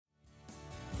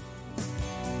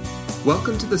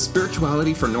Welcome to the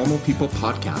Spirituality for Normal People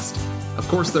podcast. Of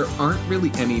course, there aren't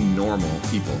really any normal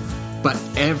people, but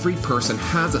every person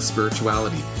has a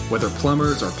spirituality, whether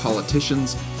plumbers or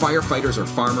politicians, firefighters or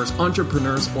farmers,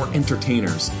 entrepreneurs or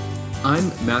entertainers. I'm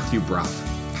Matthew Bruff,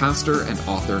 pastor and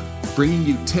author, bringing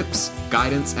you tips,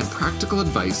 guidance, and practical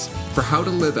advice for how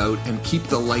to live out and keep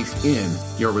the life in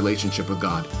your relationship with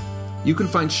God. You can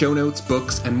find show notes,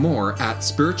 books, and more at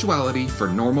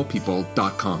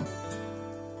spiritualityfornormalpeople.com.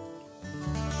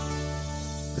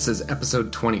 This is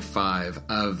episode 25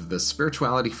 of the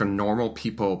Spirituality for Normal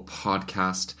People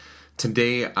podcast.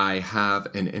 Today I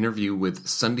have an interview with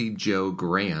Sunday Joe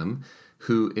Graham,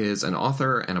 who is an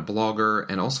author and a blogger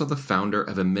and also the founder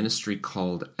of a ministry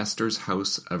called Esther's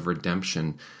House of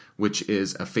Redemption, which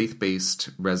is a faith-based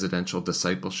residential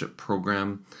discipleship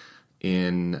program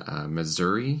in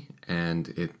Missouri, and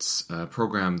it's a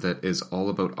program that is all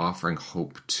about offering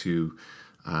hope to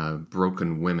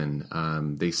broken women.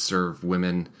 They serve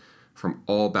women from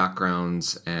all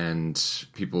backgrounds and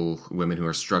women who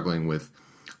are struggling with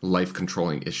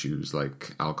life-controlling issues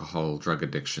like alcohol, drug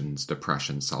addictions,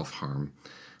 depression, self-harm,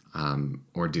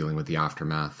 or dealing with the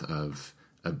aftermath of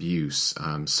abuse.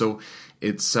 So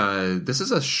this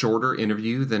is a shorter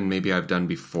interview than maybe I've done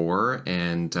before,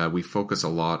 and we focus a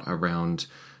lot around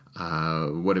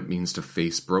what it means to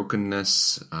face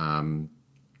brokenness,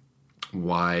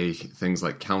 why things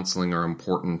like counseling are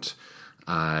important,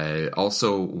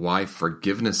 also why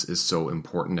forgiveness is so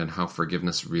important and how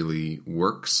forgiveness really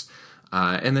works.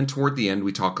 And then toward the end,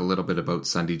 we talk a little bit about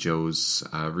Sunday Joe's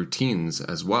routines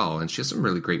as well. And she has some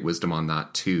really great wisdom on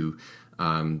that too,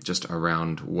 just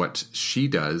around what she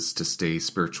does to stay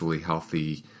spiritually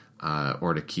healthy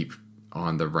or to keep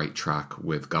on the right track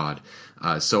with God.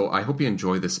 So I hope you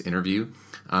enjoy this interview.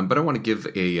 But I want to give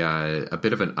a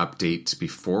bit of an update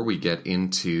before we get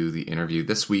into the interview.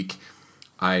 This week,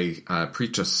 I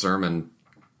preached a sermon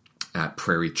at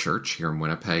Prairie Church here in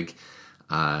Winnipeg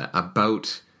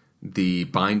about the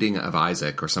binding of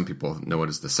Isaac, or some people know it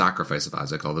as the sacrifice of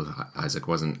Isaac, although Isaac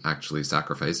wasn't actually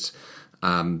sacrificed.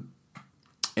 And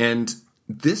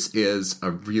this is a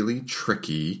really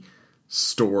tricky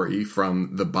story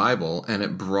from the Bible, and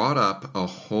it brought up a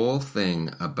whole thing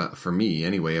about, for me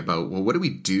anyway, about, well, what do we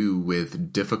do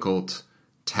with difficult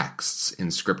texts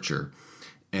in Scripture?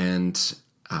 And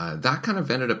that kind of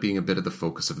ended up being a bit of the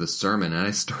focus of the sermon. And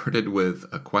I started with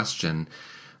a question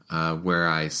where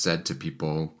I said to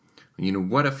people, you know,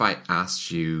 what if I asked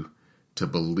you to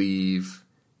believe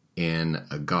in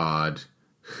a God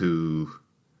who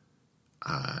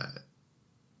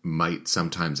might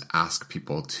sometimes ask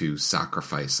people to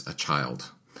sacrifice a child?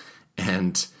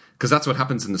 And because that's what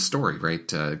happens in the story, right?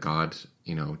 God,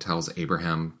 tells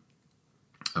Abraham,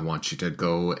 I want you to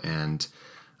go and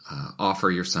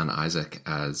offer your son Isaac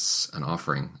as an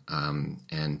offering,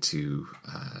 and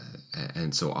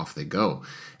so off they go.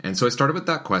 And so I started with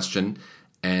that question,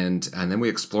 and then we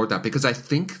explored that, because I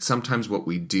think sometimes what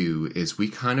we do is we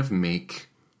kind of make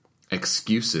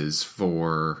excuses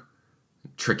for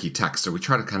tricky texts, or we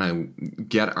try to kind of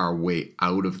get our way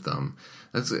out of them.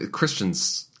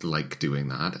 Christians like doing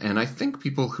that, and I think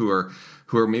people who are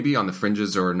maybe on the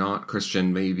fringes or not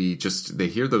Christian, maybe just they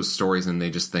hear those stories and they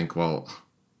just think, well,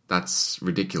 that's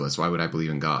ridiculous. Why would I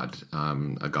believe in God?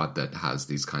 A God that has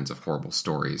these kinds of horrible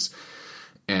stories.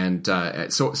 And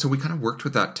so we kind of worked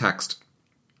with that text,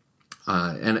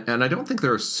 and I don't think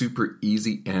there are super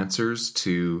easy answers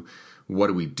to what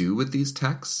do we do with these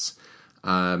texts.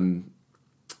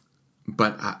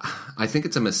 But I think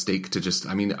it's a mistake to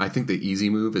I think the easy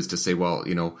move is to say, well,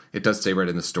 it does say right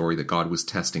in the story that God was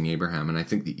testing Abraham. And I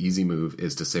think the easy move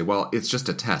is to say, well, it's just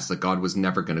a test, that God was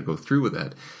never going to go through with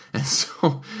it. And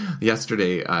so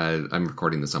yesterday, I'm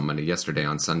recording this on Monday, yesterday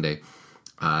on Sunday,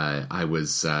 I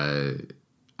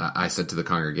said to the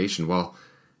congregation, well,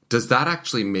 does that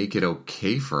actually make it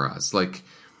okay for us? Like,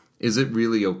 is it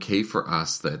really okay for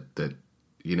us that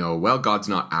well, God's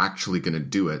not actually going to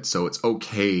do it, so it's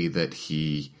okay that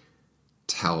he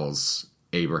tells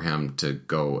Abraham to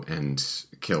go and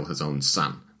kill his own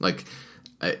son? Like,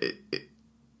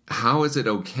 how is it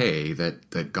okay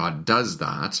that God does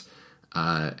that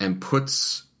and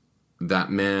puts that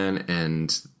man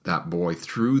and that boy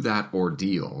through that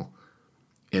ordeal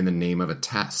in the name of a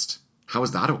test? How is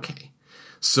that okay?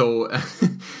 So,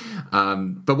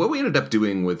 but what we ended up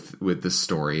doing with this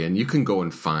story, and you can go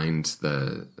and find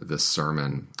the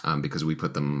sermon because we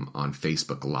put them on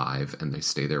Facebook Live and they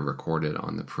stay there recorded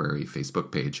on the Prairie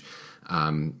Facebook page.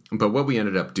 But what we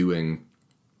ended up doing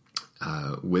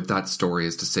with that story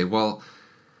is to say, well,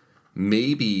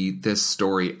 maybe this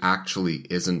story actually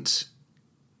isn't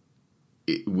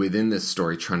within this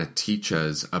story trying to teach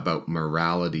us about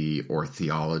morality or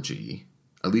theology,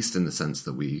 at least in the sense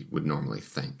that we would normally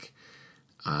think.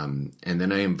 And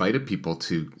then I invited people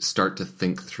to start to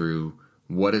think through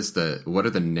what are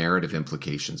the narrative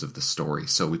implications of the story.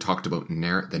 So we talked about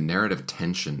the narrative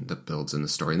tension that builds in the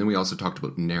story. And then we also talked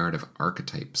about narrative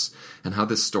archetypes and how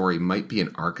this story might be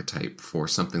an archetype for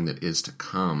something that is to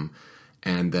come,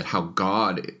 and that how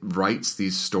God writes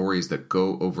these stories that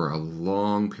go over a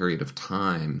long period of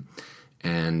time,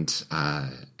 and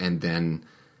then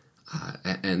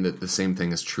that the same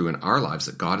thing is true in our lives,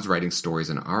 that God is writing stories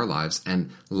in our lives,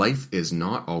 and life is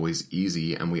not always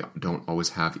easy, and we don't always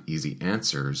have easy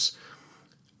answers.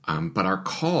 But our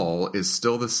call is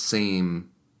still the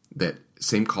same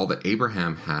call that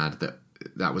Abraham had,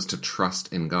 that was to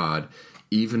trust in God,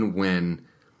 even when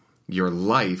your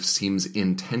life seems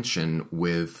in tension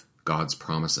with God's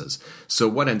promises. So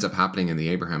what ends up happening in the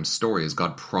Abraham story is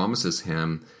God promises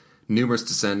him numerous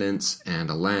descendants and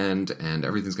a land, and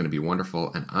everything's going to be wonderful.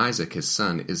 And Isaac, his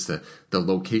son, is the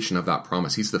location of that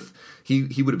promise.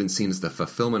 He would have been seen as the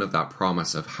fulfillment of that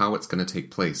promise of how it's going to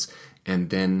take place. And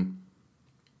then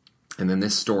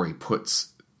this story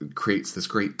creates this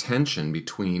great tension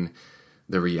between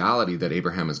the reality that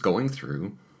Abraham is going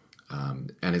through,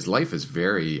 and his life is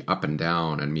very up and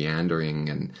down and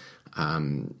meandering,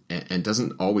 and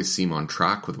doesn't always seem on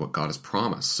track with what God has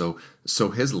promised. So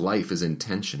his life is in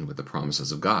tension with the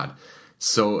promises of God.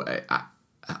 So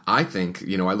I think,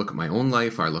 I look at my own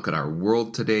life, I look at our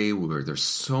world today, where there's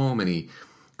so many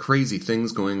crazy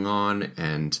things going on,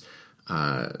 and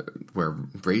where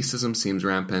racism seems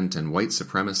rampant, and white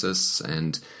supremacists,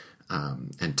 and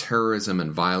terrorism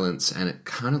and violence, and it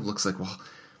kind of looks like, well,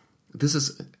 this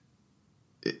is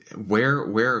where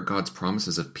are God's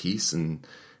promises of peace and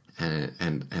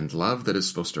love that is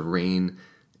supposed to reign.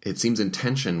 It seems in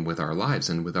tension with our lives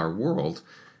and with our world.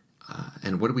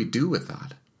 And what do we do with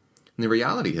that? And the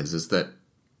reality is that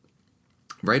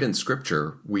right in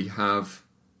Scripture, we have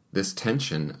this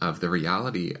tension of the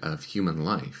reality of human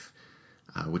life,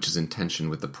 which is in tension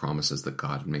with the promises that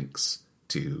God makes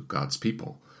to God's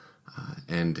people.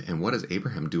 And what does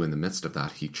Abraham do in the midst of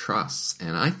that? He trusts,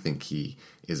 and I think he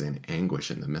is in anguish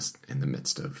in the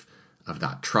midst of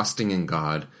that, trusting in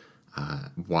God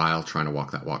while trying to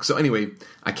walk that walk. So anyway,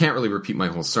 I can't really repeat my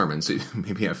whole sermon, so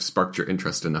maybe I've sparked your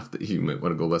interest enough that you might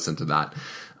want to go listen to that.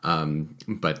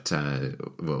 But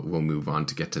we'll move on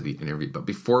to get to the interview. But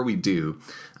before we do,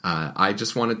 I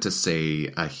just wanted to say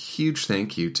a huge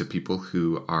thank you to people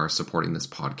who are supporting this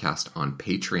podcast on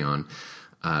Patreon.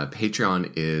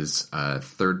 Patreon is a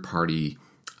third-party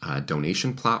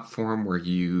donation platform where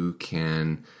you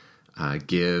can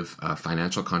give a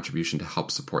financial contribution to help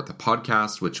support the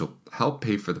podcast, which will help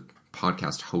pay for the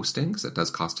podcast hosting, because it does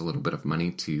cost a little bit of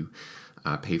money to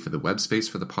pay for the web space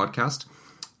for the podcast,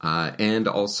 and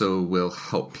also will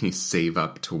help me save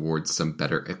up towards some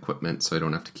better equipment so I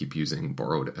don't have to keep using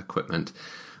borrowed equipment.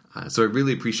 So I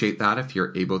really appreciate that if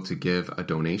you're able to give a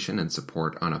donation and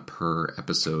support on a per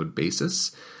episode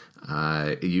basis.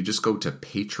 You just go to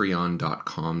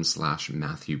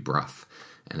patreon.com/Matthew Bruff,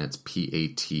 and it's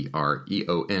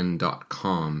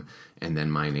patreon.com, and then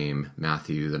my name,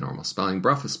 Matthew, the normal spelling.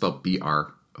 Bruff is spelled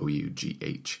Brough. Or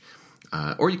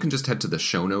you can just head to the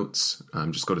show notes.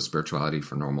 Just go to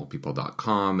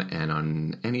spiritualityfornormalpeople.com, and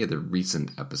on any of the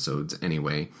recent episodes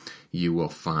anyway, you will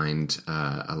find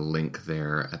a link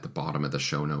there at the bottom of the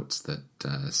show notes that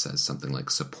says something like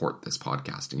support this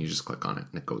podcast, and you just click on it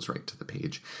and it goes right to the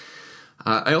page.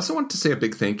 I also want to say a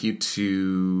big thank you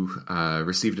to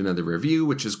received another review,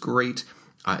 which is great.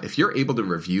 If you're able to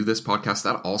review this podcast,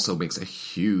 that also makes a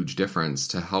huge difference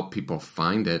to help people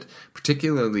find it,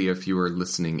 particularly if you are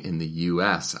listening in the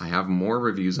US. I have more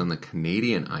reviews on the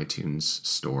Canadian iTunes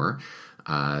store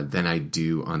than I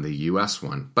do on the US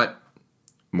one, but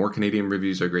more Canadian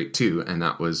reviews are great too, and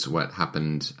that was what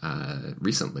happened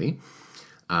recently.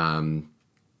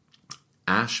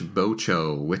 Ash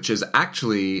Bocho, which is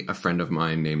actually a friend of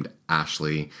mine named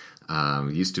Ashley,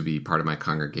 used to be part of my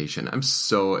congregation. I'm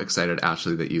so excited,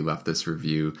 Ashley, that you left this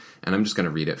review, and I'm just going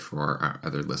to read it for our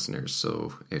other listeners.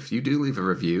 So if you do leave a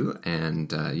review,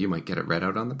 and you might get it read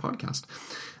out on the podcast.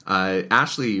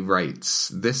 Ashley writes,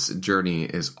 "This journey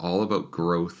is all about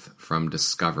growth from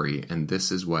discovery, and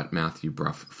this is what Matthew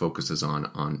Bruff focuses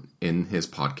on in his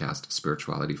podcast,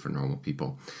 Spirituality for Normal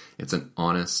People. It's an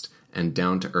honest and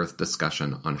down-to-earth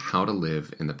discussion on how to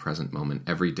live in the present moment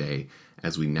every day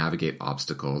as we navigate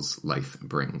obstacles life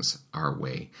brings our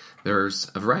way.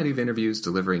 There's a variety of interviews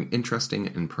delivering interesting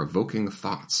and provoking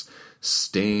thoughts,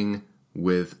 staying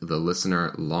with the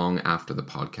listener long after the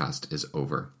podcast is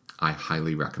over. I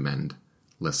highly recommend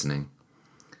listening."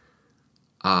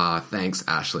 Thanks,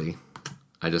 Ashley.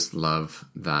 I just love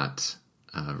that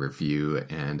review,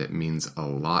 and it means a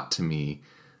lot to me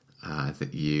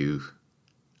that you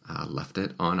left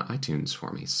it on iTunes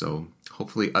for me. So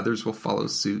hopefully others will follow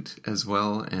suit as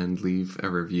well and leave a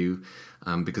review,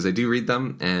 because I do read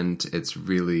them, and it's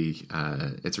really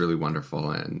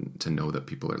wonderful, and to know that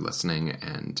people are listening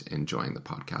and enjoying the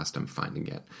podcast. I'm finding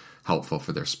it helpful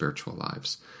for their spiritual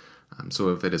lives. So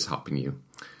if it is helping you,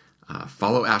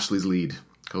 follow Ashley's lead.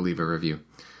 Go leave a review.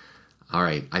 All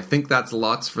right. I think that's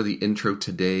lots for the intro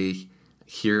today.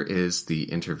 Here is the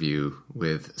interview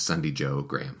with Sundie Jo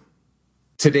Graham.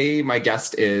 Today, my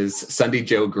guest is Sundie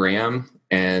Jo Graham,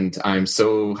 and I'm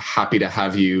so happy to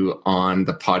have you on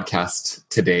the podcast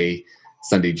today,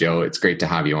 Sundie Jo. It's great to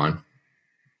have you on.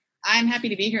 I'm happy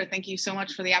to be here. Thank you so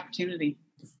much for the opportunity.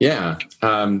 Yeah.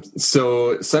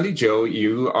 So Sundie Jo,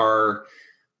 you are,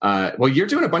 you're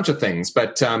doing a bunch of things,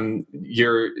 but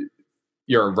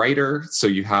you're a writer. So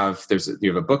you have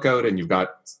a book out, and you've got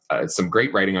some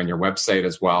great writing on your website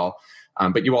as well.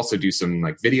 But you also do some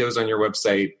like videos on your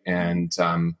website. And,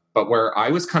 but where I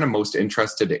was kind of most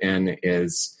interested in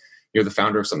is you're the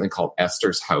founder of something called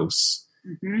Esther's House.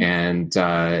 Mm-hmm. And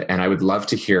I would love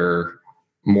to hear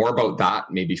more about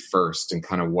that maybe first, and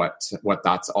kind of what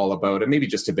that's all about, and maybe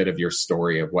just a bit of your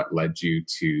story of what led you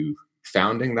to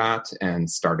founding that and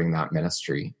starting that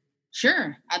ministry.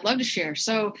 Sure. I'd love to share.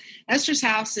 So Esther's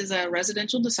House is a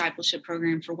residential discipleship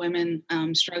program for women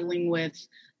struggling with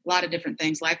a lot of different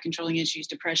things: life-controlling issues,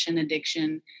 depression,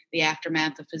 addiction, the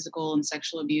aftermath of physical and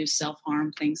sexual abuse,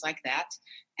 self-harm, things like that.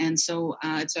 And so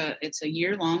it's a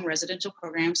year-long residential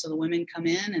program. So the women come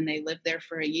in and they live there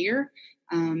for a year.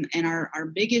 And our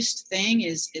biggest thing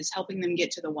is helping them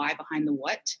get to the why behind the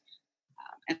what.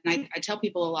 And I tell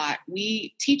people a lot,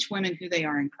 we teach women who they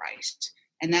are in Christ.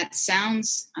 And that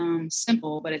sounds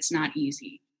simple, but it's not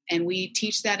easy. And we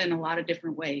teach that in a lot of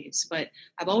different ways. But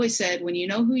I've always said, when you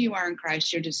know who you are in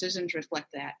Christ, your decisions reflect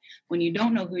that. When you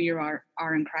don't know who you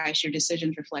are in Christ, your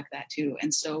decisions reflect that too.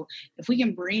 And so if we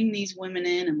can bring these women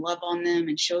in and love on them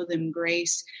and show them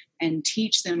grace and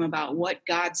teach them about what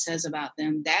God says about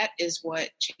them, that is what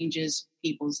changes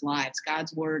people's lives.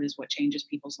 God's word is what changes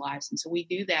people's lives. And so we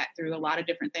do that through a lot of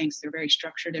different things, through a very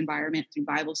structured environment, through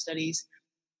Bible studies,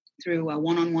 through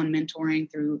one-on-one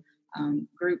mentoring, through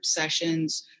group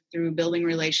sessions, through building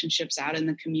relationships out in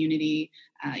the community.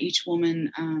 Each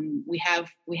woman, we have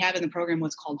in the program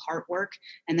what's called Heart Work,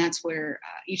 and that's where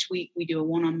each week we do a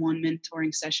one-on-one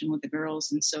mentoring session with the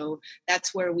girls. And so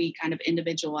that's where we kind of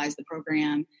individualize the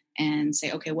program and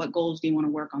say, okay, what goals do you want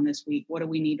to work on this week? What do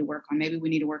we need to work on? Maybe we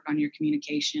need to work on your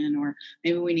communication, or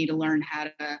maybe we need to learn how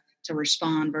to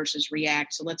respond versus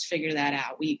react. So let's figure that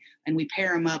out. We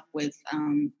pair them up with,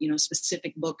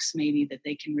 specific books maybe that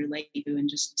they can relate to, and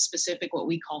just specific what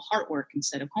we call heart work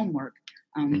instead of homework,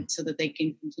 so that they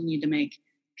can continue to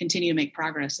make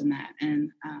progress in that.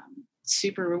 And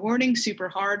super rewarding, super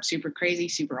hard, super crazy,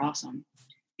 super awesome.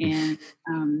 And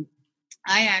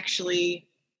I actually,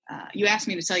 you asked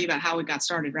me to tell you about how we got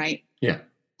started, right? Yeah.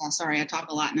 Sorry, I talk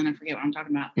a lot and then I forget what I'm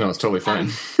talking about. No, it's totally fine.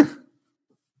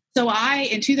 So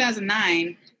in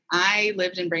 2009, I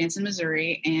lived in Branson,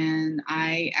 Missouri, and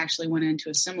I actually went into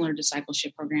a similar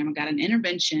discipleship program. I got an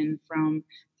intervention from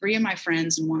 3 of my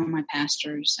friends and 1 of my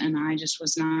pastors, and I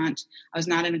was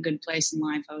not in a good place in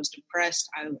life. I was depressed.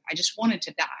 I just wanted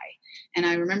to die. And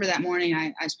I remember that morning,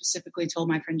 I specifically told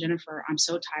my friend Jennifer, I'm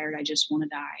so tired, I just want to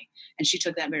die. And she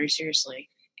took that very seriously.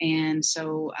 And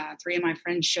so 3 of my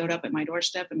friends showed up at my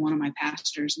doorstep, and 1 of my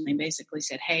pastors, and they basically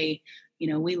said, hey,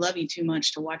 we love you too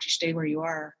much to watch you stay where you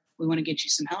are. We want to get you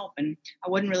some help. And I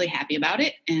wasn't really happy about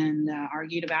it, and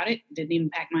argued about it. Didn't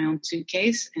even pack my own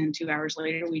suitcase. And 2 hours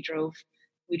later, we drove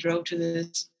to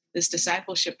this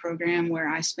discipleship program where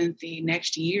I spent the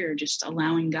next year just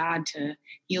allowing God to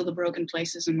heal the broken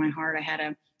places in my heart. I had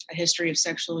a history of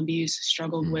sexual abuse,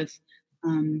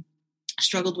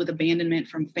 struggled with abandonment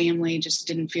from family, just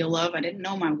didn't feel love. I didn't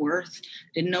know my worth,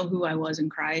 didn't know who I was in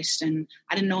Christ, and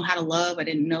I didn't know how to love. I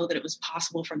didn't know that it was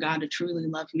possible for God to truly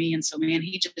love me. And so, man,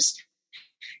 he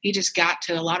just got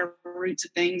to a lot of roots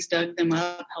of things, dug them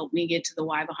up, helped me get to the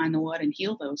why behind the what, and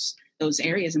heal those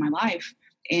areas in my life.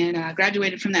 And I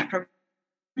graduated from that program.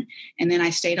 And then I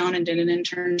stayed on and did an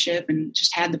internship and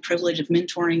just had the privilege of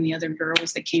mentoring the other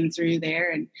girls that came through there.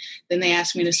 And then they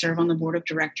asked me to serve on the board of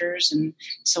directors. And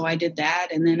so I did that.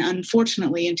 And then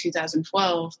unfortunately in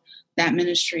 2012, that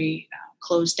ministry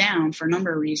closed down for a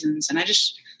number of reasons. And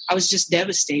I was just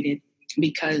devastated,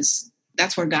 because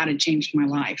that's where God had changed my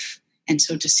life. And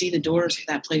so to see the doors of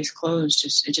that place closed,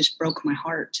 it just broke my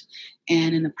heart.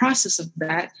 And in the process of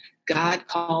that, God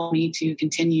called me to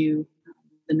continue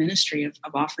the ministry of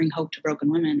offering hope to broken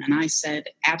women. And I said,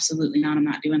 absolutely not. I'm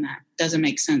not doing that. Doesn't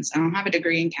make sense. I don't have a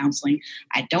degree in counseling.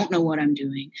 I don't know what I'm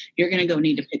doing. You're going to go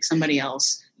need to pick somebody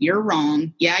else. You're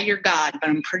wrong. Yeah, you're God, but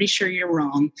I'm pretty sure you're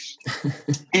wrong.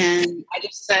 And I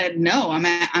just said, no, I'm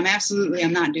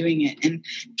not doing it. And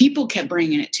people kept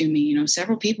bringing it to me.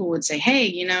 Several people would say,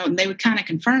 hey, and they would kind of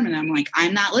confirm. And I'm like,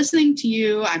 I'm not listening to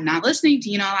you. I'm not listening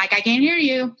to, like, I can't hear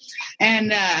you.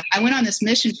 And I went on this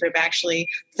mission trip, actually,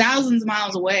 thousands of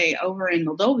miles away over in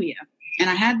Moldova. And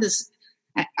I had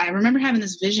I remember having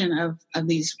this vision of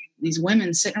these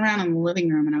women sitting around in the living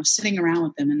room, and I was sitting around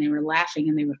with them, and they were laughing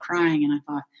and they were crying. And I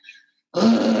thought,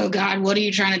 oh God, what are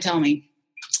you trying to tell me?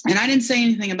 And I didn't say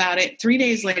anything about it. 3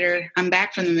 days later, I'm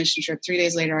back from the mission trip. 3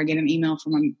 days later, I get an email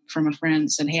from a friend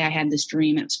that said, hey, I had this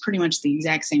dream. It was pretty much the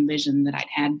exact same vision that I'd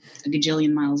had a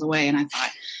gajillion miles away. And I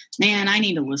thought, man, I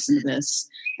need to listen to this.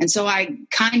 And so I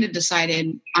kind of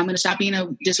decided I'm going to stop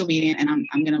being disobedient, and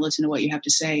I'm going to listen to what you have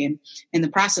to say. And in the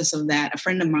process of that, a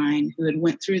friend of mine who had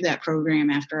went through that program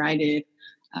after I did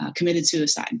committed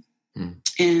suicide.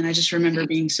 And I just remember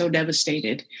being so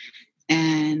devastated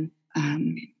and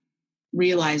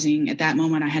realizing at that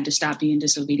moment I had to stop being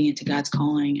disobedient to God's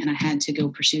calling, and I had to go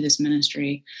pursue this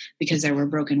ministry because there were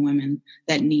broken women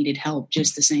that needed help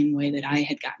just the same way that I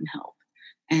had gotten help.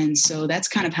 And so that's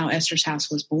kind of how Esther's House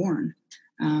was born,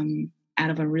 out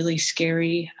of a really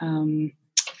scary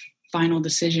final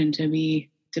decision to be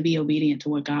obedient to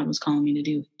what God was calling me to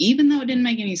do, even though it didn't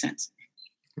make any sense.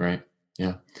 Right.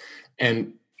 Yeah.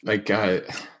 And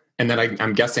and then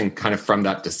I'm guessing kind of from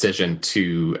that decision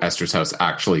to Esther's House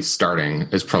actually starting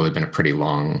has probably been a pretty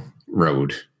long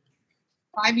road.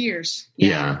 5 years.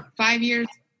 Yeah. 5 years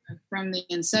from the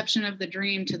inception of the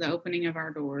dream to the opening of our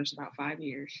doors, about 5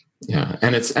 years. Yeah.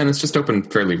 And it's just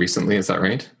opened fairly recently. Is that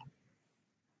right?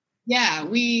 Yeah.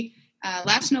 We,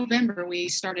 last November, we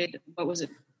started, what was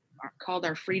it called,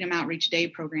 our Freedom Outreach Day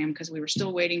program, because we were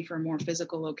still waiting for a more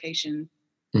physical location.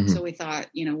 Mm-hmm. So we thought,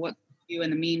 what do in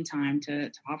the meantime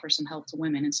to offer some help to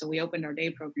women. And so we opened our day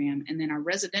program, and then our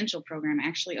residential program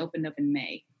actually opened up in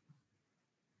May.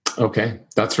 Okay.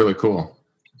 That's really cool.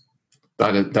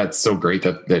 That's so great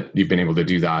that you've been able to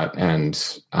do that and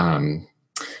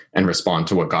respond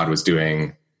to what God was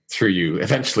doing through you,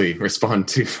 eventually respond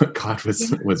to what God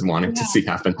was wanting to see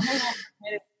happen.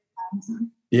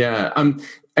 Yeah.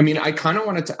 I mean, I kind of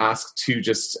wanted to ask too,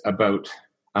 just about,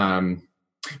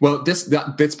 well, this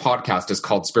podcast is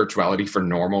called Spirituality for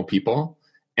Normal People.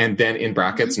 And then in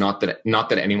brackets, not that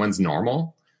anyone's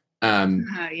normal.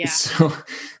 Yeah. So,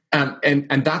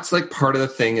 and that's like part of the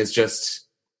thing is just,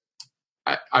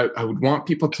 I would want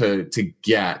people to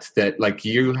get that, like,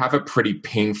 you have a pretty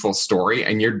painful story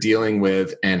and you're dealing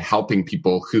with and helping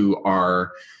people who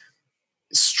are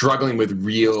struggling with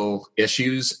real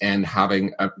issues and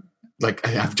having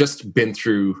have just been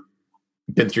through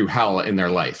hell in their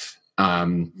life.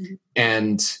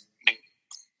 And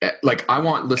like, I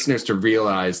want listeners to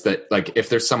realize that, like, if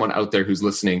there's someone out there who's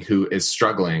listening who is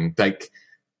struggling, like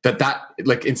that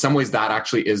like in some ways that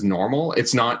actually is normal.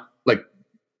 It's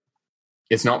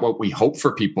not what we hope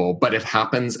for people, but it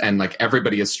happens. And like,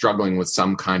 everybody is struggling with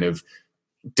some kind of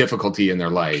difficulty in their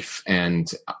life. And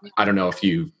I don't know if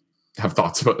you have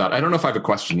thoughts about that. I don't know if I have a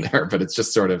question there, but it's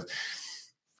just sort of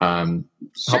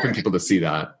helping people to see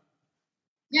that.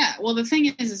 Yeah. Well, the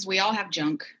thing is we all have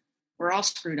junk. We're all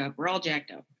screwed up. We're all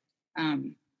jacked up.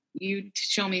 You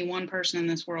show me one person in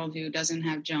this world who doesn't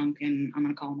have junk, and I'm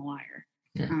going to call him a liar.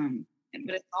 Yeah.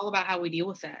 But it's all about how we deal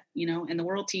with that, and the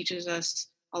world teaches us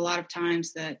a lot of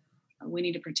times that we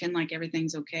need to pretend like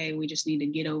everything's okay. We just need to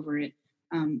get over it.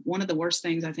 One of the worst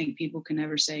things I think people can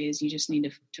ever say is you just need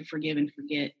to forgive and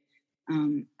forget.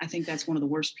 I think that's one of the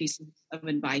worst pieces of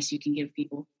advice you can give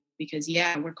people, because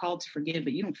we're called to forgive,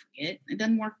 but you don't forget. It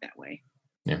doesn't work that way.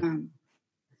 Yeah.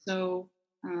 So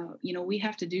we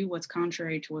have to do what's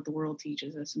contrary to what the world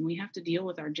teaches us, and we have to deal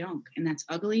with our junk, and that's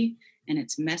ugly and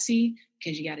it's messy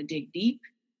because you got to dig deep.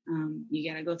 You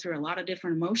got to go through a lot of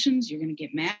different emotions. You're going to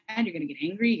get mad. You're going to get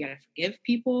angry. You got to forgive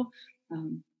people.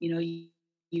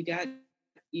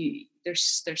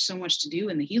 There's so much to do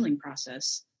in the healing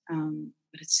process.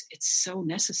 But it's so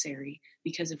necessary,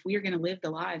 because if we are going to live the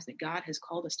lives that God has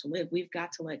called us to live, we've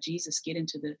got to let Jesus get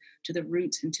into the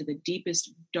roots, into the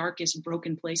deepest, darkest,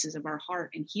 broken places of our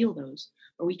heart and heal those,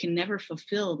 or we can never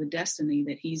fulfill the destiny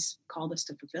that He's called us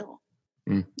to fulfill.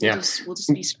 Yeah. We'll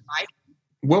just be surviving.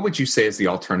 What would you say is the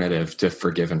alternative to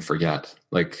forgive and forget?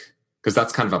 Like, because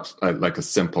that's kind of like a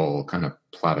simple kind of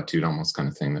platitude almost kind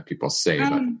of thing that people say.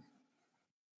 But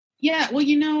yeah,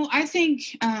 well, I think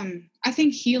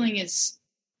healing is,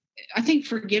 I think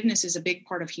forgiveness is a big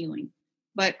part of healing.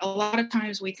 But a lot of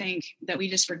times we think that we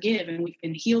just forgive and we've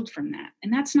been healed from that.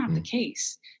 And that's not the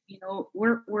case.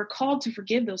 We're called to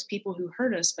forgive those people who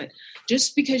hurt us, but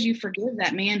just because you forgive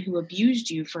that man who abused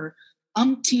you for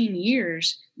umpteen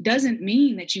years doesn't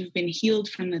mean that you've been healed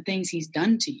from the things he's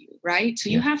done to you, right? So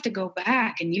you have to go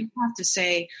back and you have to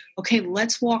say, okay,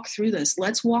 let's walk through this.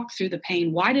 Let's walk through the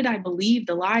pain. Why did I believe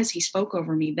the lies he spoke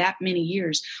over me that many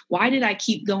years? Why did I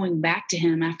keep going back to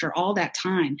him after all that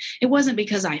time? It wasn't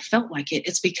because I felt like it.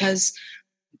 It's because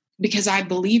I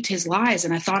believed his lies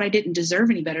and I thought I didn't deserve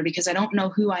any better because I don't know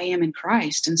who I am in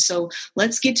Christ. And so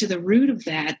let's get to the root of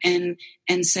that and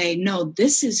say, no,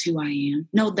 this is who I am.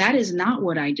 No, that is not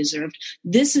what I deserved.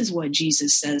 This is what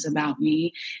Jesus says about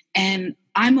me. And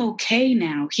I'm okay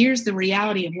now. Here's the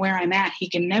reality of where I'm at. He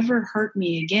can never hurt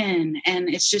me again.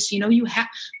 And it's just, you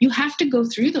have to go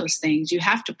through those things. You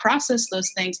have to process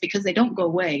those things because they don't go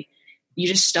away. You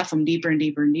just stuff them deeper and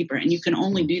deeper and deeper. And you can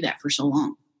only do that for so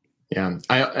long. Yeah.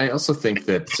 I also think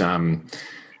that,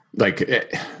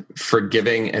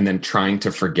 forgiving and then trying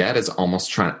to forget is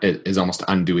almost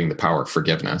undoing the power of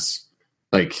forgiveness.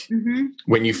 Like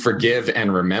when you forgive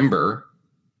and remember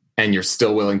and you're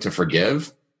still willing to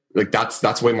forgive, like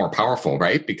that's way more powerful,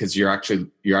 right? Because you're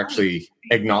actually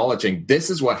acknowledging this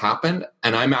is what happened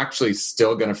and I'm actually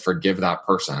still going to forgive that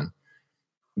person.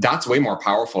 That's way more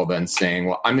powerful than saying,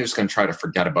 well, I'm just going to try to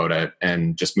forget about it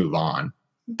and just move on.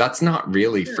 That's not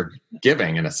really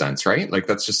forgiving in a sense, right? Like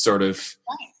that's just sort of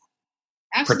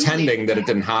pretending that it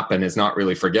didn't happen is not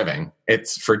really forgiving.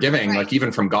 It's forgiving, like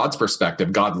even from God's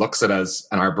perspective, God looks at us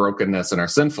and our brokenness and our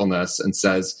sinfulness and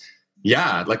says,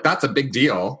 yeah, like that's a big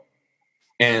deal.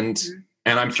 And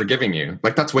I'm forgiving you.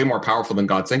 Like that's way more powerful than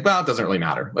God saying, well, it doesn't really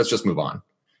matter. Let's just move on.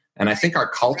 And I think our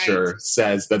culture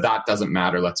says that doesn't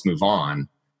matter. Let's move on.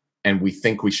 And we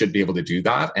think we should be able to do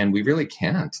that. And we really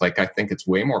can't. Like, I think it's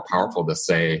way more powerful to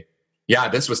say, yeah,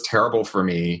 this was terrible for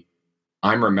me.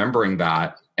 I'm remembering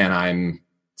that and I'm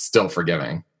still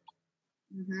forgiving.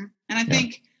 And I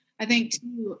think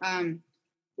too,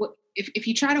 if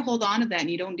you try to hold on to that and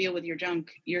you don't deal with your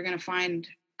junk, you're going to find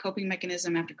coping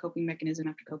mechanism after coping mechanism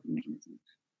after coping mechanism.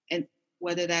 And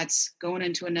whether that's going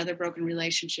into another broken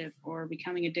relationship or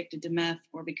becoming addicted to meth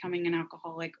or becoming an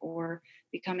alcoholic or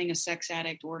becoming a sex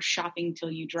addict or shopping till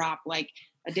you drop, like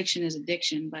addiction is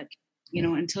addiction. But,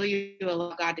 until you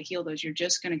allow God to heal those, you're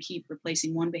just going to keep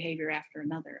replacing one behavior after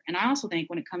another. And I also think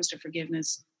when it comes to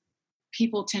forgiveness,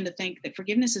 people tend to think that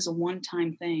forgiveness is a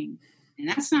one-time thing. And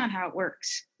that's not how it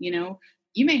works. You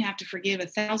may have to forgive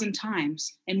 1,000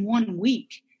 times in 1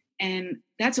 week. And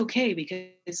that's okay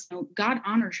because God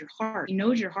honors your heart. He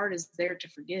knows your heart is there to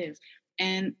forgive.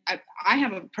 And I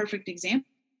have a perfect example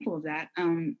of that.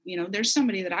 There's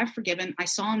somebody that I've forgiven. I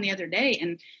saw him the other day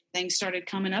and things started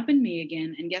coming up in me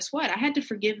again. And guess what? I had to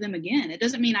forgive them again. It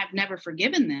doesn't mean I've never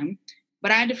forgiven them,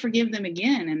 but I had to forgive them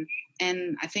again.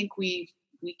 And I think we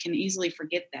can easily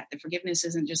forget that forgiveness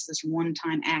isn't just this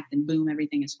one-time act and boom,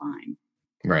 everything is fine.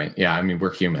 Right. Yeah. I mean,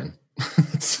 we're human.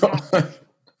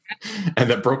 And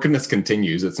that brokenness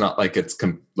continues. It's not like it's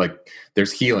like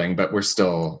there's healing, but we're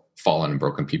still fallen and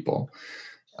broken people.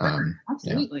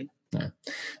 Absolutely. Yeah.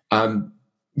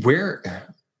 Where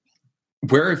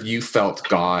have you felt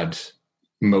God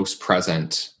most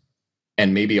present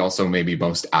and maybe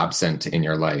most absent in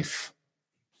your life,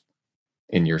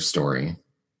 in your story?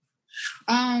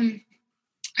 I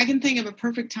can think of a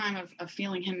perfect time of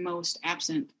feeling him most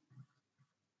absent.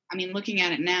 I mean, looking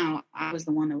at it now, I was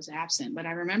the one that was absent. But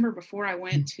I remember before I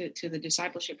went to the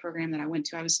discipleship program that I went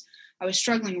to, I was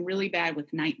struggling really bad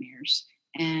with nightmares.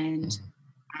 And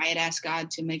I had asked God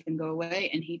to make them go away,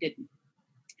 and he didn't.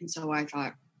 And so I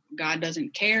thought, God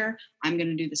doesn't care. I'm going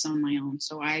to do this on my own.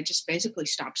 So I just basically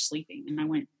stopped sleeping. And I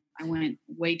went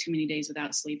way too many days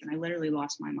without sleep, and I literally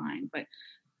lost my mind. But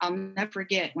I'll never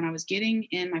forget when I was getting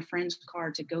in my friend's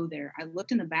car to go there, I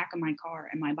looked in the back of my car,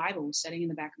 and my Bible was sitting in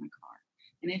the back of my car.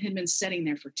 And it had been sitting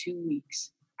there for 2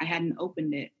 weeks. I hadn't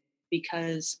opened it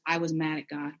because I was mad at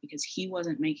God because he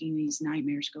wasn't making these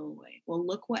nightmares go away. Well,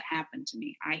 look what happened to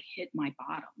me. I hit my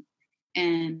bottom.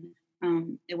 And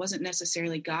it wasn't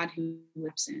necessarily God who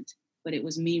was absent, but it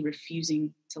was me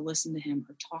refusing to listen to him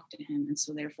or talk to him. And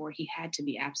so therefore he had to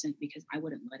be absent because I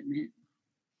wouldn't let him in.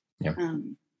 Yeah.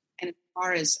 And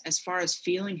as far as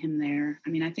feeling him there, I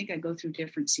mean, I think I go through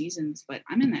different seasons, but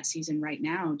I'm in that season right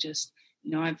now. Just,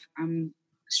 I'm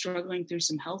struggling through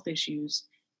some health issues,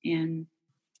 and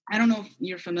I don't know if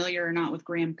you're familiar or not with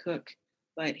Graham Cook,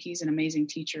 but he's an amazing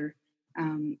teacher.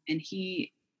 And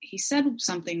he said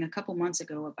something a couple months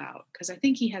ago about, because I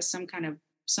think he has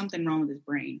something wrong with his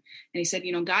brain. And he said,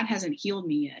 God hasn't healed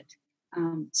me yet.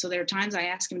 So there are times I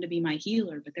ask him to be my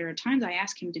healer, but there are times I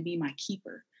ask him to be my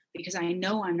keeper, because I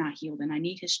know I'm not healed and I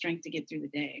need his strength to get through the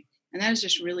day. And that has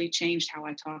just really changed how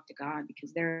I talk to God,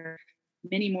 because there are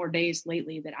many more days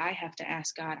lately that I have to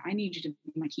ask God, I need you to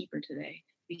be my keeper today,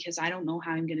 because I don't know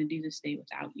how I'm going to do this day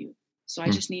without you. So I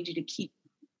just need you to keep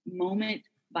moment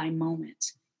by moment.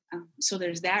 So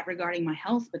there's that regarding my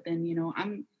health. But then,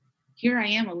 I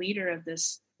am a leader of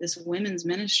this women's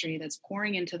ministry that's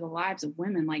pouring into the lives of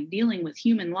women, like dealing with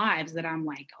human lives that I'm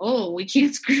like, oh, we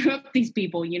can't screw up these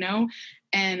people,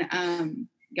 and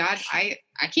God, I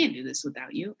can't do this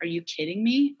without you. Are you kidding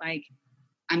me? Like,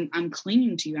 I'm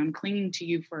clinging to you. I'm clinging to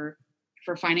you for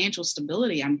financial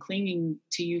stability. I'm clinging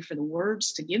to you for the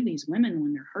words to give these women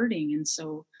when they're hurting. And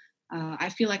so I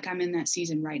feel like I'm in that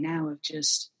season right now of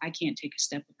just, I can't take a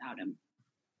step without him.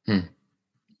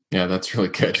 Yeah, that's really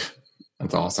good.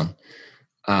 That's awesome.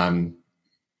 And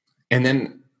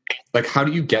then, like, how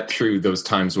do you get through those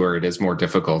times where it is more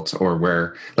difficult, or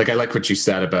where, like, I like what you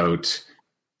said about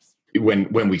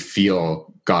when we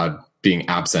feel God being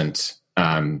absent.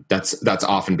 That's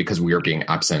often because we are being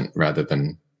absent rather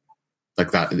than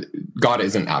like that. God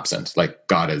isn't absent. Like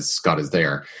God is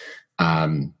there.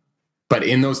 But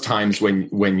in those times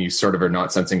when you sort of are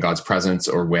not sensing God's presence,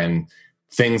 or when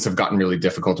things have gotten really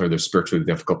difficult, or there's spiritually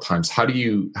difficult times, how do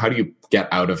you get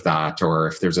out of that? Or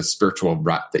if there's a spiritual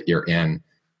rut that you're in,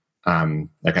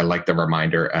 like I like the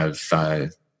reminder of, I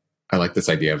like this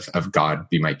idea of God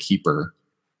be my keeper.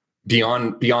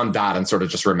 Beyond that, and sort of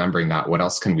just remembering that, what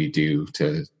else can we do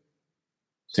to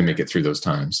make it through those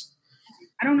times?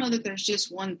 I don't know that there's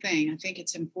just one thing. I think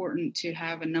it's important to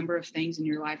have a number of things in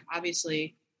your life.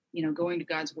 Obviously, going to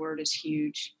God's word is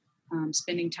huge.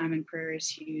 Spending time in prayer is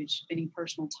huge. Spending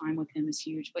personal time with him is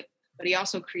huge. But he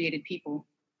also created people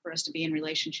for us to be in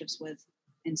relationships with.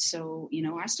 And so,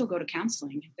 I still go to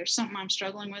counseling. If there's something I'm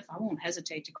struggling with, I won't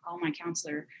hesitate to call my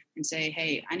counselor and say,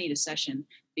 hey, I need a session,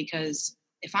 because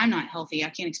if I'm not healthy, I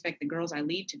can't expect the girls I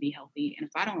lead to be healthy. And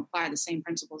if I don't apply the same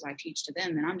principles I teach to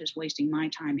them, then I'm just wasting my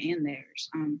time and theirs.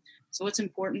 So it's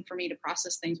important for me to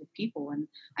process things with people. And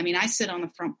I mean, I sit on the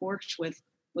front porch with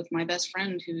my best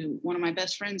friend, one of my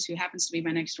best friends who happens to be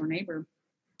my next door neighbor.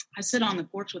 I sit on the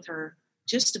porch with her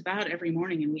just about every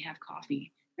morning, and we have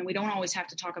coffee. And we don't always have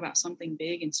to talk about something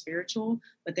big and spiritual,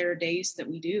 but there are days that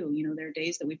we do. There are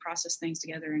days that we process things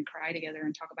together and cry together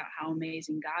and talk about how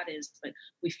amazing God is, but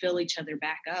we fill each other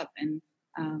back up. And,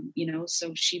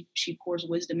 so she pours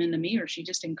wisdom into me, or she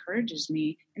just encourages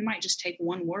me. It might just take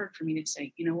one word for me to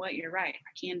say, you know what, you're right.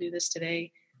 I can do this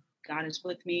today. God is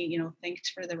with me,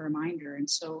 thanks for the reminder. And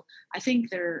so I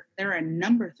think there are a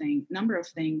number of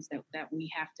things that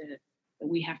we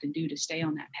have to do to stay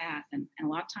on that path. And a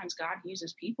lot of times God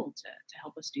uses people to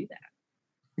help us do that.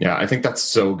 Yeah, I think that's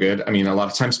so good. I mean, a lot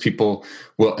of times people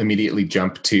will immediately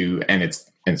jump to, and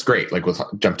it's great. Like we'll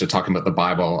jump to talking about the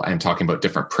Bible and talking about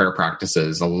different prayer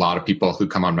practices. A lot of people who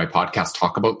come on my podcast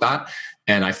talk about that.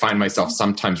 And I find myself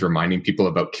sometimes reminding people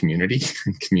about community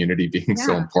and community being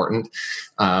so important.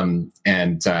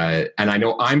 And I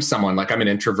know I'm someone, like I'm an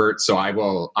introvert, so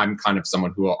I'm kind of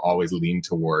someone who will always lean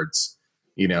towards,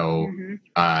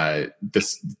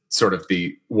 this sort of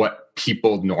what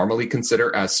people normally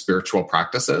consider as spiritual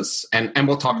practices. And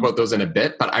we'll talk about those in a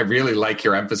bit, but I really like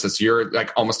your emphasis. You're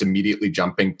like almost immediately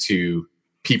jumping to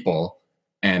people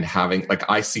and having, like,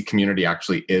 I see community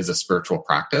actually is a spiritual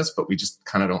practice, but we just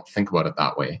kind of don't think about it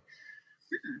that way.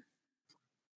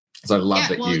 So I love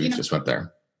that you just went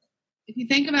there. If you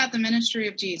think about the ministry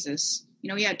of Jesus,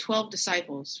 he had 12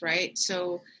 disciples, right?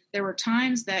 So there were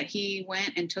times that he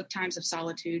went and took times of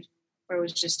solitude where it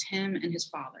was just him and his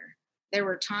Father. There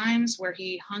were times where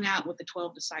he hung out with the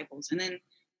 12 disciples. And then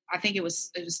I think it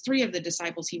was 3 of the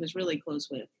disciples he was really close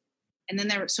with. And then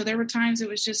there were times it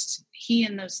was just he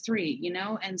and those 3,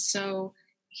 and so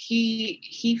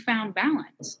he found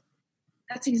balance.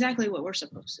 That's exactly what we're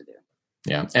supposed to do.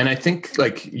 Yeah. And I think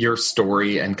like your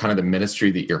story and kind of the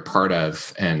ministry that you're part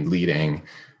of and leading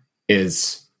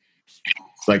is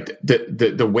like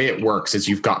the way it works is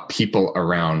you've got people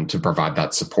around to provide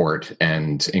that support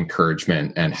and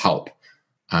encouragement and help.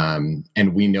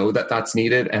 And we know that that's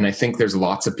needed. And I think there's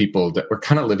lots of people that were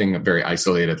kind of living very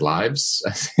isolated lives,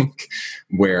 I think,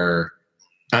 where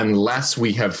unless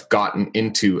we have gotten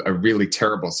into a really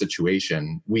terrible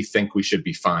situation, we think we should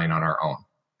be fine on our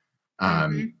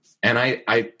own. And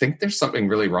I think there's something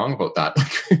really wrong about that.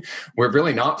 We're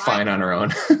really not fine on our own.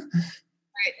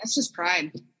 Right. That's just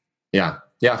pride. Yeah.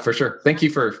 Yeah, for sure. Thank you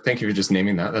for just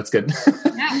naming that. That's good.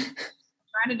 Yeah.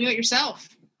 Try to do it yourself.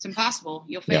 It's impossible.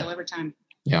 You'll fail every time.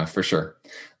 Yeah, for sure.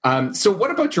 So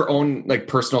what about your own like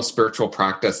personal spiritual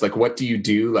practice? Like what do you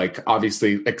do? Like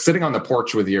obviously like sitting on the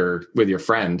porch with your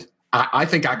friend, I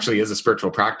think actually is a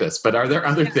spiritual practice, but are there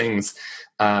other things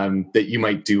that you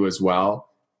might do as well?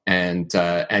 And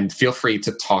feel free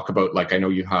to talk about, like, I know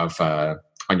you have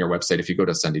on your website, if you go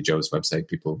to Sunday Joe's website,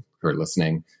 people who are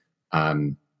listening,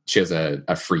 she has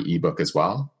a free ebook as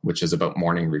well, which is about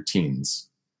morning routines.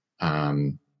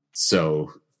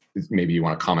 So maybe you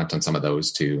want to comment on some of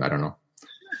those too. I don't know.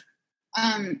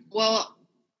 Well,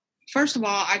 first of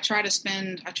all, I try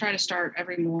to start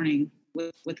every morning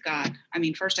with God. I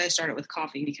mean, first I start it with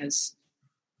coffee because,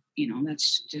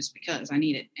 that's just because I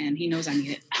need it and he knows I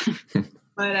need it.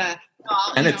 But,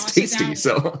 and it's tasty.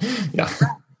 So yeah,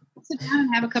 I'll sit down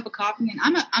and have a cup of coffee, and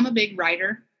I'm a big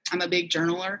writer. I'm a big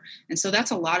journaler. And so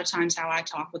that's a lot of times how I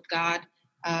talk with God,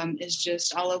 is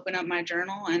just, I'll open up my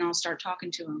journal and I'll start talking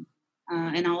to him.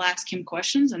 And I'll ask him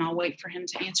questions and I'll wait for him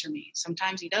to answer me.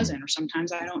 Sometimes he doesn't, or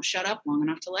sometimes I don't shut up long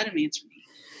enough to let him answer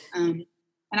me.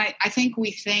 And I think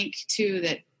we think too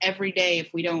that every day, if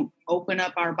we don't open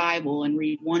up our Bible and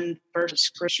read one verse of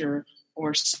scripture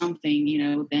or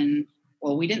something, then,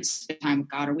 well, we didn't spend time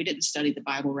with God, or we didn't study the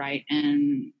Bible right.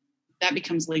 And that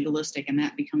becomes legalistic, and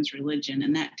that becomes religion,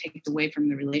 and that takes away from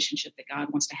the relationship that God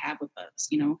wants to have with us.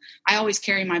 I always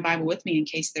carry my Bible with me in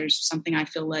case there's something I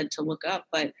feel led to look up.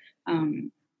 But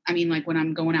I mean, like when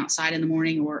I'm going outside in the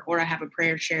morning, or I have a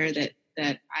prayer chair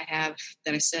that I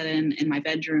set in my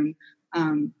bedroom.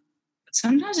 But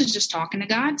sometimes it's just talking to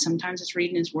God. Sometimes it's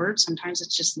reading his word. Sometimes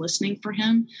it's just listening for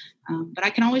him. But I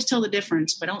can always tell the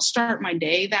difference, but I don't start my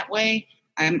day that way.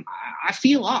 I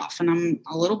feel off, and I'm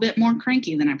a little bit more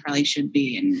cranky than I probably should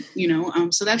be.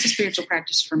 And, so that's a spiritual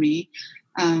practice for me.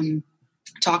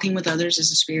 Talking with others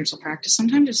is a spiritual practice.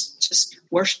 Sometimes it's just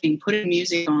worshiping, putting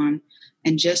music on,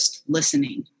 and just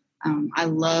listening. I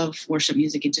love worship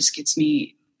music. It just gets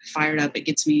me fired up. It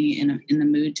gets me in the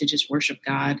mood to just worship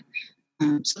God.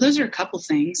 So those are a couple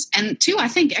things. And two, I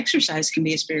think exercise can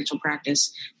be a spiritual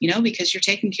practice, because you're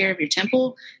taking care of your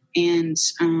temple, and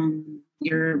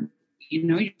you're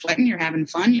sweating, you're having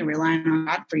fun, you're relying on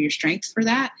God for your strength for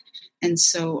that. And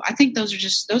so I think those are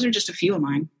just a few of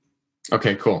mine.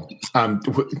 Okay, cool.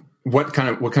 What kind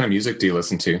of music do you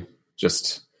listen to?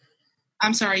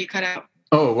 I'm sorry, you cut out.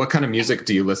 Oh, what kind of music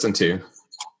do you listen to?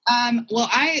 Well,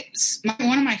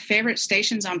 one of my favorite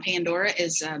stations on Pandora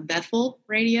is Bethel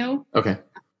Radio. Okay.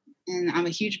 And I'm a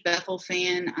huge Bethel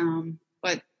fan,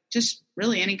 but just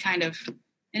really any kind of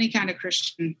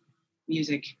Christian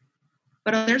music.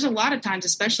 But there's a lot of times,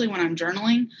 especially when I'm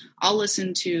journaling, I'll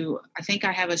listen to, I think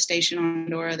I have a station on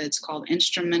Pandora that's called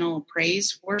Instrumental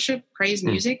Praise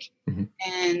Music. Mm-hmm.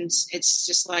 And it's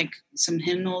just like some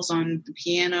hymnals on the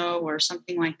piano or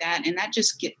something like that. And that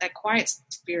just get that quiet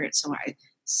spirit. So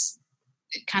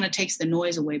it kind of takes the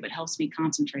noise away, but helps me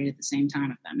concentrate at the same time,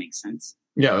 if that makes sense.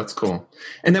 Yeah, that's cool.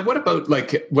 And then what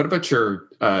about your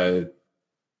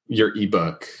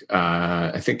ebook?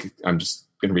 I think I'm just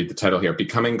going to read the title here: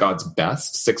 Becoming God's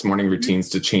Best: 6 Morning Routines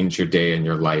to Change Your Day and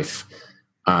Your Life.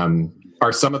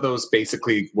 Are some of those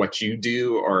basically what you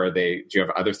do, or do you have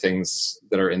other things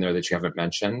that are in there that you haven't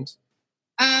mentioned?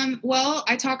 Well,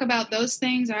 I talk about those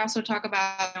things. I also talk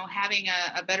about having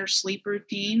a better sleep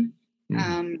routine.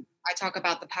 Mm-hmm. I talk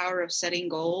about the power of setting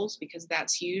goals, because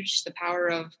that's huge. The power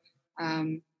of,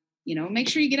 make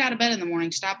sure you get out of bed in the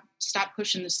morning. Stop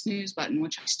pushing the snooze button,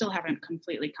 which I still haven't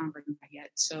completely conquered that yet.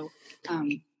 So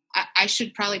I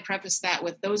should probably preface that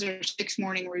with, those are 6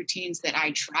 morning routines that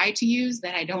I try to use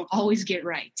that I don't always get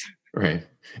right. Right.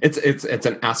 It's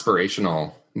an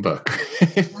aspirational book.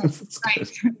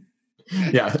 Right.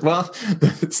 Yeah. Well,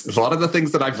 a lot of the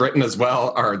things that I've written as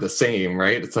well are the same,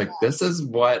 right? It's like, this is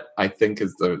what I think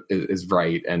is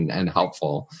right and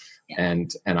helpful,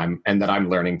 and that I'm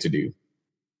learning to do.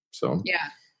 So, yeah.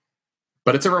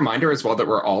 But it's a reminder as well that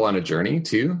we're all on a journey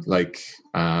too. Like,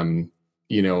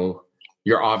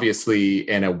 you're obviously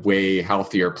in a way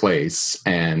healthier place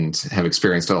and have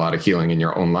experienced a lot of healing in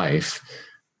your own life.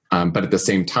 But at the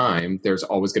same time, there's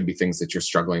always going to be things that you're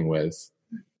struggling with.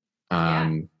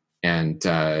 And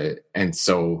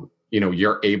so,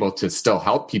 you're able to still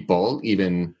help people,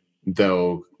 even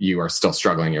though you are still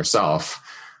struggling yourself,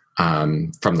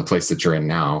 from the place that you're in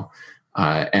now.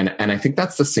 And I think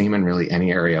that's the same in really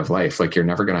any area of life. Like, you're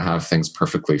never going to have things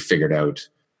perfectly figured out.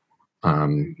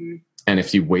 Mm-hmm. And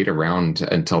if you wait around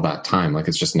until that time, like,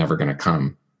 it's just never going to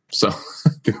come. So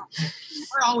we're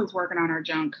always working on our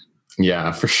junk.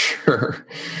 Yeah, for sure.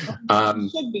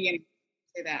 Should be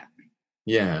say that.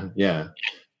 Yeah. Yeah.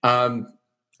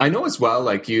 I know as well,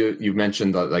 like you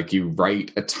mentioned that, like, you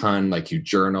write a ton, like you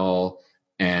journal,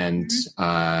 and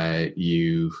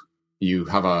you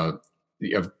have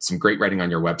some great writing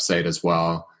on your website as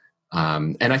well.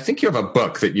 And I think you have a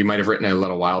book that you might have written a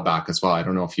little while back as well. I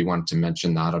don't know if you wanted to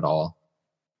mention that at all.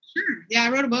 Sure. Yeah, I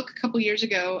wrote a book a couple years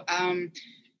ago.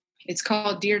 It's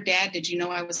called Dear Dad, Did You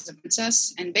Know I Was a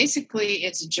Princess? And basically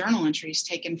it's journal entries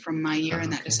taken from my year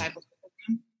in that discipleship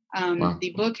program. Wow.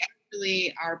 The book,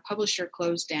 actually, our publisher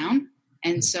closed down.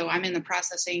 And so I'm in the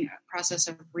process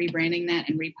of rebranding that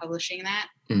and republishing that.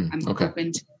 I'm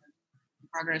hoping to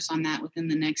progress on that within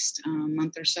the next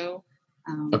month or so.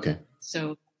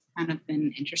 So kind of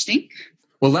been interesting.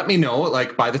 Well, let me know,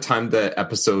 like, by the time the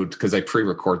episode, because I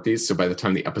pre-record these, so by the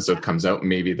time the episode comes out,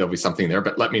 maybe there'll be something there,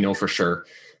 but let me know for sure.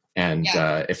 And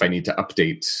if I need to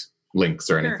update links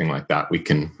or anything like that, we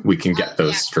can get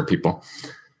those for people.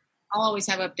 I'll always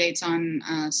have updates on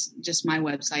just my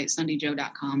website,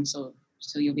 sundayjoe.com. So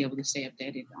you'll be able to stay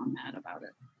updated on that about it.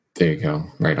 There you go.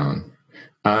 Right on.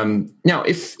 Now,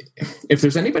 if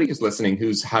there's anybody who's listening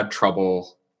who's had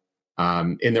trouble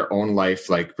in their own life,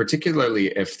 like particularly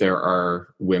if there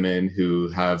are women who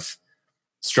have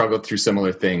struggled through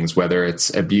similar things, whether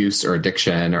it's abuse or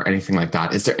addiction or anything like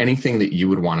that, is there anything that you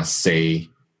would want to say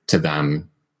to them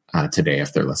today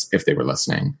if they were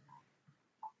listening?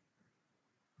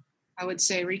 I would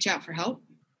say reach out for help.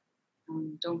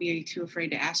 Don't be too afraid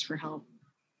to ask for help.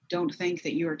 Don't think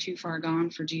that you are too far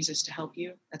gone for Jesus to help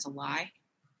you. That's a lie.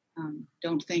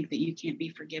 Don't think that you can't be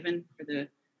forgiven for the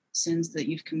sins that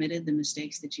you've committed, the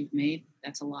mistakes that you've made.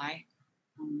 That's a lie.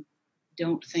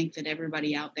 Don't think that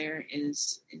everybody out there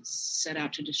is set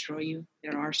out to destroy you.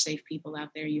 There are safe people out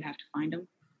there. You have to find them.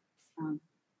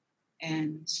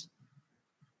 And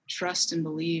trust and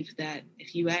believe that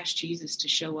if you ask Jesus to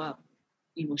show up,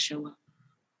 he will show up.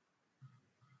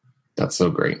 That's so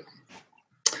great.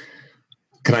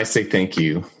 Can I say thank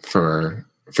you for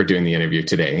doing the interview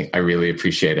today? I really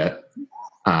appreciate it.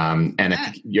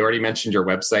 You already mentioned your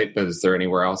website, but is there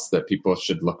anywhere else that people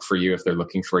should look for you if they're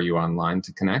looking for you online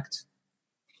to connect?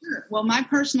 Sure. Well, my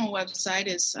personal website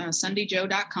is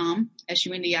sundayjoe.com,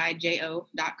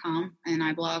 SUNDIJO.com, and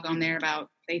I blog on there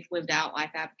about faith lived out, life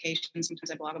applications.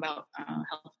 Sometimes I blog about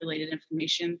health-related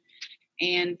information.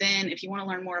 And then if you want to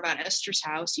learn more about Esther's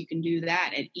House, you can do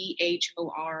that at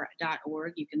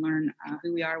ehor.org. You can learn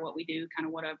who we are, what we do, kind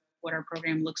of what our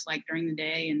program looks like during the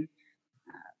day, and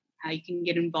how you can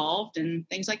get involved and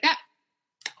things like that.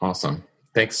 Awesome.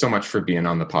 Thanks so much for being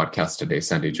on the podcast today,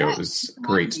 Sunday Joe. It was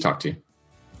great to talk to you.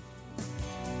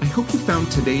 I hope you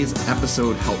found today's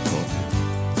episode helpful.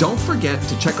 Don't forget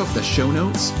to check out the show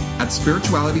notes at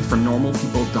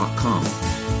spiritualityfornormalpeople.com.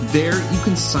 There you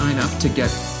can sign up to get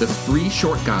the free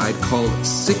short guide called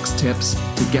 6 Tips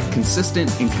to Get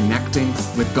Consistent in Connecting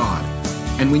with God.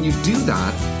 And when you do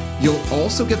that, you'll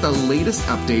also get the latest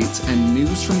updates and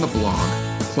news from the blog,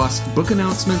 plus book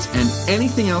announcements and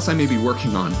anything else I may be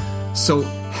working on. So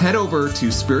head over to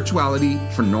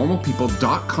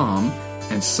spiritualityfornormalpeople.com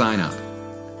and sign up.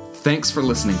 Thanks for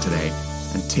listening today,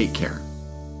 and take care.